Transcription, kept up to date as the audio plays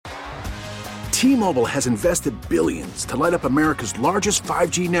T-Mobile has invested billions to light up America's largest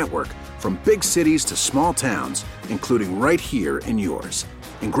 5G network, from big cities to small towns, including right here in yours.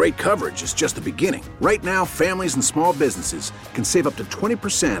 And great coverage is just the beginning. Right now, families and small businesses can save up to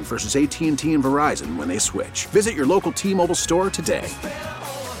 20% versus AT&T and Verizon when they switch. Visit your local T-Mobile store today.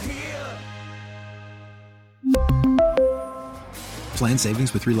 Plan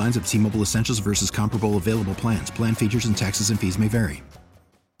savings with 3 lines of T-Mobile Essentials versus comparable available plans. Plan features and taxes and fees may vary.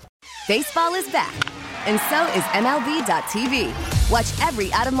 Baseball is back, and so is MLB.tv. Watch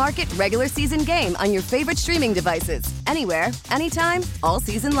every out-of-market regular season game on your favorite streaming devices, anywhere, anytime, all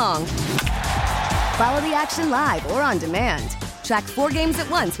season long. Follow the action live or on demand. Track 4 games at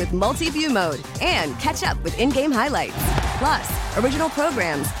once with multi-view mode and catch up with in-game highlights. Plus, original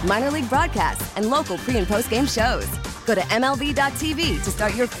programs, minor league broadcasts, and local pre- and post-game shows. Go to MLB.tv to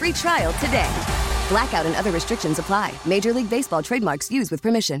start your free trial today. Blackout and other restrictions apply. Major League Baseball trademarks used with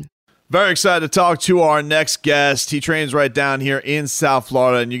permission. Very excited to talk to our next guest. He trains right down here in South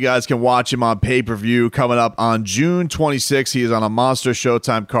Florida, and you guys can watch him on pay-per-view coming up on June 26th. He is on a monster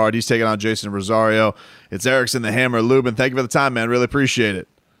Showtime card. He's taking on Jason Rosario. It's Erickson the Hammer Lubin. Thank you for the time, man. Really appreciate it.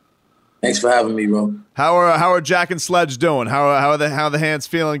 Thanks for having me, bro. How are Jack and Sledge doing? How are the hands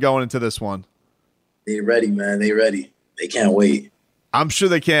feeling going into this one? They ready, man. They ready. They can't wait. I'm sure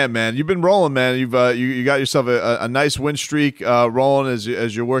they can, man. You've been rolling, man. You've you got yourself a nice win streak rolling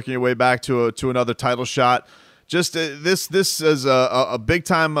as you're working your way back to another title shot. Just this is a big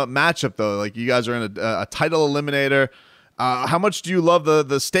time matchup though. Like, you guys are in a title eliminator. How much do you love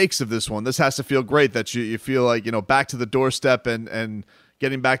the stakes of this one? This has to feel great that you feel like, back to the doorstep and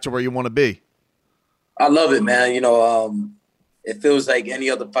getting back to where you want to be. I love it, man. It feels like any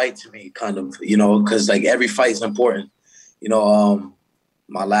other fight to me, kind of. Because like every fight is important.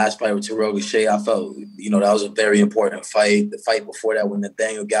 My last fight with Terrell Gausha, I felt, that was a very important fight. The fight before that with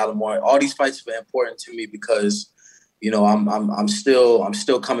Nathaniel Gallimore, all these fights were important to me because, I'm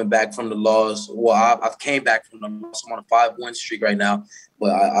still coming back from the loss. Well, I've came back from the loss. I'm on a 5-win streak right now,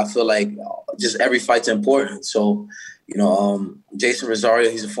 but I feel like just every fight's important. So, Jason Rosario,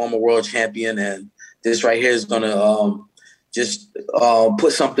 he's a former world champion, and this right here is gonna just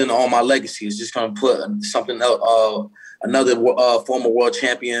put something on my legacy. It's just gonna put something else. Another former world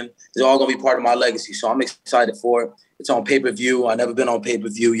champion is all going to be part of my legacy. So I'm excited for it. It's on pay-per-view. I've never been on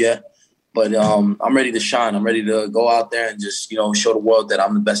pay-per-view yet. But I'm ready to shine. I'm ready to go out there and just, show the world that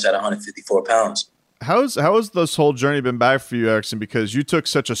I'm the best at 154 pounds. How has this whole journey been back for you, Erickson? Because you took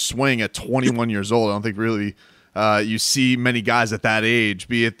such a swing at 21 years old. I don't think really you see many guys at that age,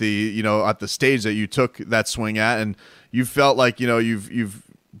 be it at the stage that you took that swing at. And you felt like, you've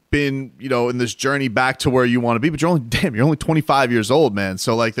been in this journey back to where you want to be, but you're only 25 years old, man.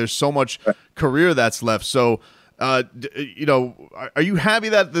 So like there's so much career that's left. So are you happy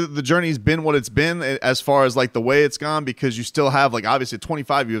that the journey's been what it's been as far as like the way it's gone? Because you still have, like, obviously at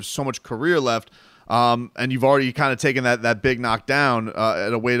 25 you have so much career left, and you've already kind of taken that big knockdown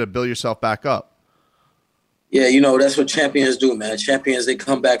at a way to build yourself back up. Yeah, that's what champions do, man. Champions, they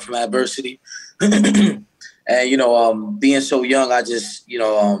come back from adversity. And, being so young, I just,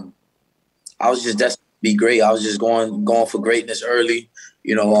 I was just destined to be great. I was just going for greatness early.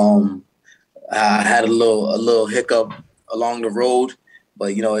 I had a little hiccup along the road,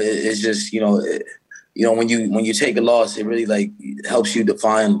 but, it's just, when you take a loss, it really like helps you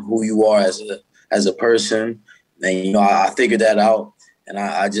define who you are as a person. And, I figured that out, and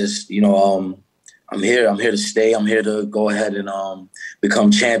I just, I'm here to stay. I'm here to go ahead and become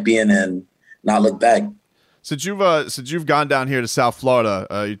champion and not look back. Since you've gone down here to South Florida,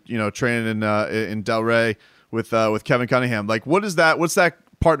 training in Delray with Kevin Cunningham, like what's that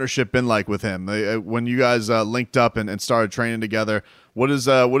partnership been like with him? When you guys linked up and started training together, what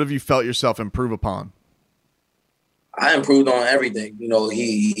have you felt yourself improve upon? I improved on everything.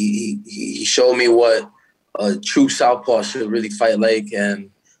 He showed me what a true southpaw should really fight like, and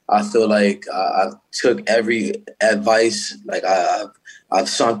I feel like I took every advice. Like I've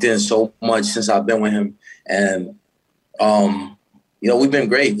sunk in so much since I've been with him. And, we've been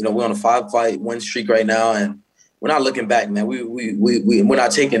great. We're on a 5-fight win streak right now, and we're not looking back, man. We're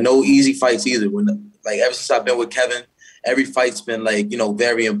not taking no easy fights either. Ever since I've been with Kevin, every fight's been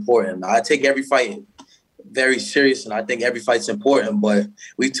very important. I take every fight very serious, and I think every fight's important, but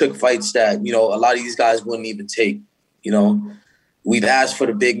we took fights that, a lot of these guys wouldn't even take. We've asked for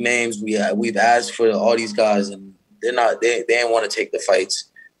the big names. We've asked for all these guys, and they didn't want to take the fights.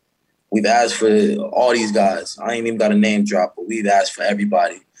 We've asked for all these guys. I ain't even got a name drop, but we've asked for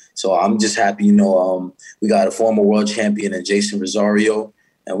everybody. So I'm just happy, we got a former world champion in Jason Rosario,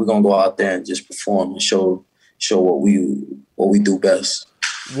 and we're gonna go out there and just perform and show what we do best.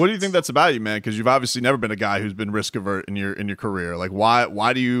 What do you think that's about you, man? Because you've obviously never been a guy who's been risk avert in your career. Like,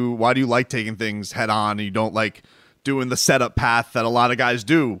 why do you like taking things head on, and you don't like doing the setup path that a lot of guys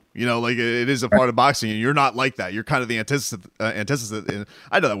do? You know, like it is a part of boxing, and you're not like that. You're kind of the antithesis.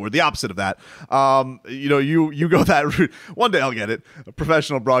 I know that word, the opposite of that. You know, you go that route. One day I'll get it. A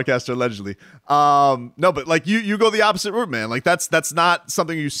professional broadcaster, allegedly. No, but like you go the opposite route, man. Like that's not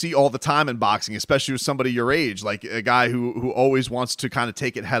something you see all the time in boxing, especially with somebody your age, like a guy who always wants to kind of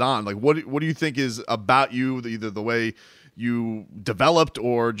take it head on. Like what do you think is about you, either the way you developed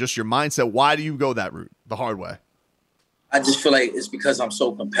or just your mindset? Why do you go that route, the hard way? I just feel like it's because I'm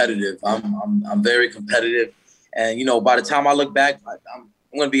so competitive. I'm very competitive, and you know, by the time I look back, I'm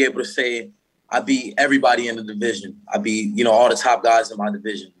going to be able to say I beat everybody in the division. I beat, you know, all the top guys in my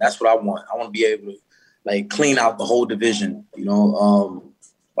division. That's what I want. I want to be able to like clean out the whole division. You know,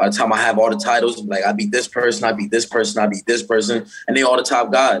 by the time I have all the titles, like I beat this person, I beat this person, I beat this person, and they all the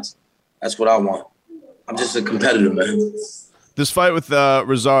top guys. That's what I want. I'm just a competitor, man. This fight with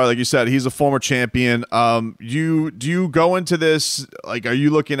Rosario, like you said, he's a former champion. Do you go into this, like, are you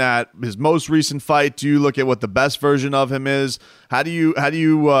looking at his most recent fight? Do you look at what the best version of him is? How do you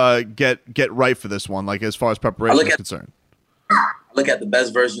get right for this one, like as far as preparation is concerned? I look at the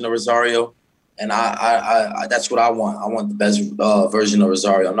best version of Rosario, and I that's what I want. I want the best version of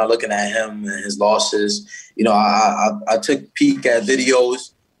Rosario. I'm not looking at him and his losses. You know, I took a peek at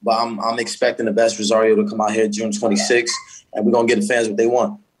videos, but I'm expecting the best Rosario to come out here June 26th. And we're gonna get the fans what they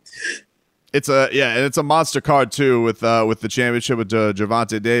want. It's a monster card too with the championship with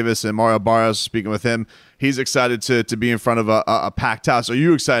Gervonta Davis and Mario Barrios. Speaking with him, he's excited to be in front of a packed house. Are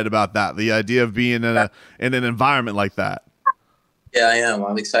you excited about that? The idea of being in an environment like that? Yeah, I am.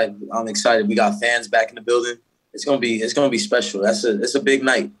 I'm excited. We got fans back in the building. It's gonna be special. It's a big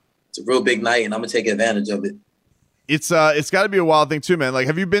night. It's a real big night, and I'm gonna take advantage of it. It's got to be a wild thing too, man. Like,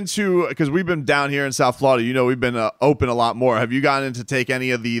 have you been to, because we've been down here in South Florida, you know, we've been open a lot more. Have you gotten in to take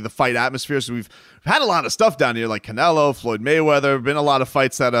any of the fight atmosphere? So we've had a lot of stuff down here, like Canelo, Floyd Mayweather. Been a lot of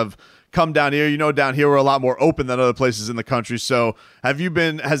fights that have come down here. You know, down here we're a lot more open than other places in the country. So has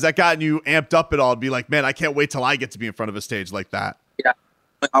that gotten you amped up at all to be like, man, I can't wait till I get to be in front of a stage like that? Yeah,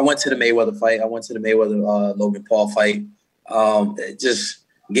 I went to the Mayweather fight. I went to the Mayweather Logan Paul fight. It just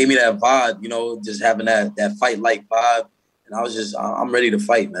gave me that vibe, you know, just having that fight-like vibe. And I'm ready to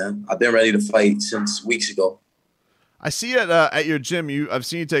fight, man. I've been ready to fight since weeks ago. I see it at your gym. I've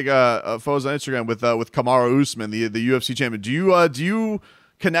seen you take photos on Instagram with Kamaru Usman, the UFC champion. Do you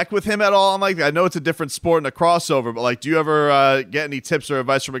connect with him at all? I'm like, I know it's a different sport and a crossover, but like, do you ever get any tips or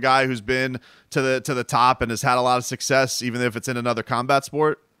advice from a guy who's been to the top and has had a lot of success, even if it's in another combat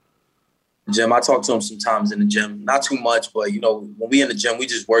sport? Gym. I talk to him sometimes in the gym, not too much, but you know, when we in the gym, we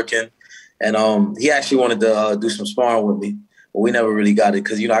just working. And he actually wanted to do some sparring with me, but we never really got it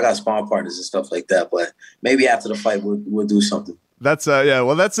because, you know, I got sparring partners and stuff like that. But maybe after the fight, we'll do something. That's yeah.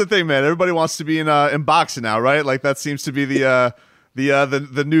 Well, that's the thing, man. Everybody wants to be in boxing now, right? Like that seems to be the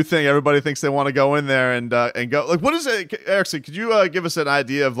new thing. Everybody thinks they want to go in there and go. Like, what is it, Erickson? Could you give us an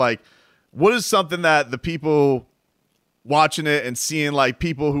idea of like what is something that the people watching it and seeing, like,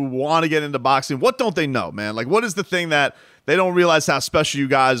 people who want to get into boxing, what don't they know, man? Like, what is the thing that they don't realize how special you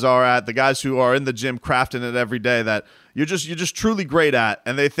guys are at, the guys who are in the gym crafting it every day, that you're just truly great at,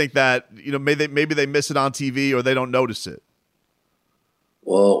 and they think that, you know, maybe they miss it on TV or they don't notice it?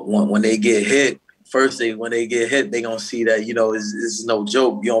 Well, when they get hit, when they get hit, they're going to see that, you know, it's no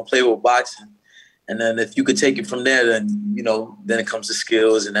joke. You don't play with boxing. And then if you could take it from there, then, you know, then it comes to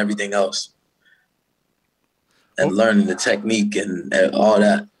skills and everything else. And learning the technique and all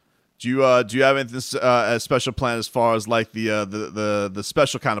that. Do you have anything a special plan as far as like the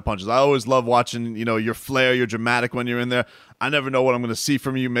special kind of punches? I always love watching, you know, your flair, your dramatic when you're in there. I never know what I'm going to see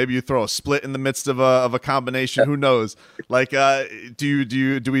from you. Maybe you throw a split in the midst of a combination. Who knows? Like, do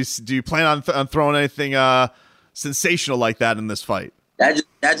you plan on throwing anything sensational like that in this fight? That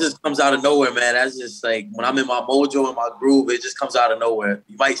just comes out of nowhere, man. That's just like when I'm in my mojo and my groove, it just comes out of nowhere.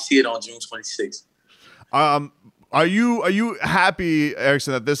 You might see it on June 26th. Are you happy,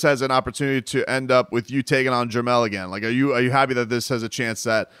 Erickson, that this has an opportunity to end up with you taking on Jermell again? Like, are you happy that this has a chance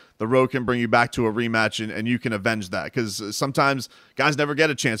that the road can bring you back to a rematch and you can avenge that? Because sometimes guys never get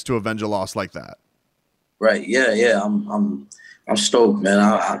a chance to avenge a loss like that. Right. Yeah. I'm stoked,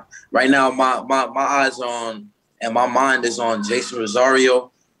 man. Right now, my eyes on and my mind is on Jason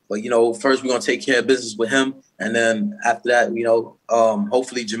Rosario. But, you know, first we're going to take care of business with him. And then after that, you know,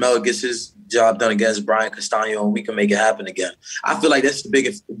 hopefully Jermell gets his job done against Brian Castaño and we can make it happen again. I feel like that's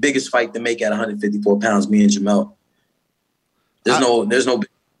the biggest fight to make at 154 pounds, me and Jermell. There's no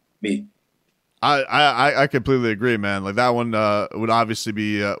me. I completely agree, man. Like that one would obviously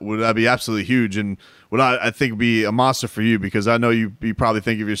be would be absolutely huge, and would I think be a monster for you, because I know you probably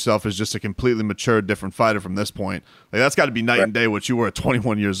think of yourself as just a completely mature, different fighter from this point. Like that's got to be night and day what you were at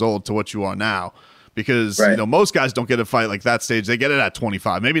 21 years old to what you are now, because you know most guys don't get a fight like that stage. They get it at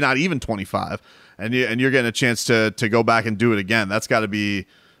 25, maybe not even 25, and you're getting a chance to go back and do it again. That's got to be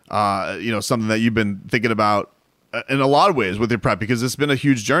something that you've been thinking about in a lot of ways with your prep, because it's been a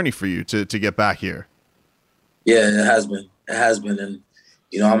huge journey for you to get back here. Yeah, it has been. And,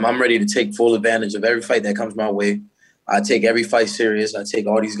 I'm ready to take full advantage of every fight that comes my way. I take every fight serious. I take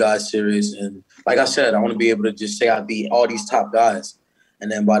all these guys serious. And like I said, I want to be able to just say I beat all these top guys. And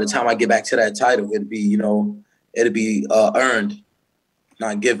then by the time I get back to that title, it'll be earned,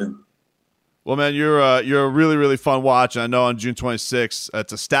 not given. Well, man, you're a really, really fun watch. I know on June 26th,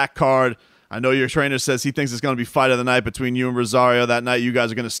 it's a stacked card. I know your trainer says he thinks it's going to be fight of the night between you and Rosario. That night, you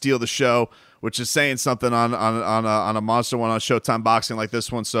guys are going to steal the show, which is saying something on a monster one on Showtime Boxing like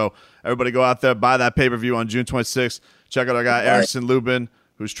this one. So everybody go out there, buy that pay-per-view on June 26th. Check out our guy Erickson Lubin,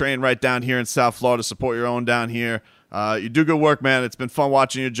 who's trained right down here in South Florida. Support your own down here. You do good work, man. It's been fun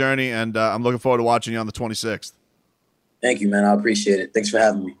watching your journey, and I'm looking forward to watching you on the 26th. Thank you, man. I appreciate it. Thanks for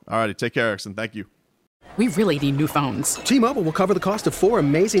having me. All righty. Take care, Erickson. Thank you. We really need new phones. T-Mobile will cover the cost of 4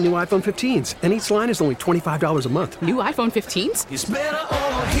 amazing new iPhone 15s, and each line is only $25 a month. New iPhone 15s? It's better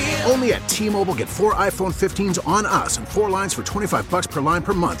over here. Only at T-Mobile, get 4 iPhone 15s on us and 4 lines for $25 per line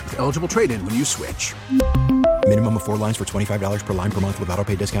per month with eligible trade-in when you switch. Minimum of 4 lines for $25 per line per month with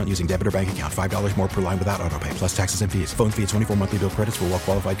autopay discount using debit or bank account. $5 more per line without autopay, plus taxes and fees. Phone fee at 24 monthly bill credits for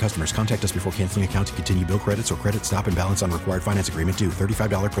well-qualified customers. Contact us before canceling account to continue bill credits or credit stop and balance on required finance agreement due.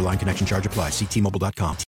 $35 per line connection charge applies. See T-Mobile.com.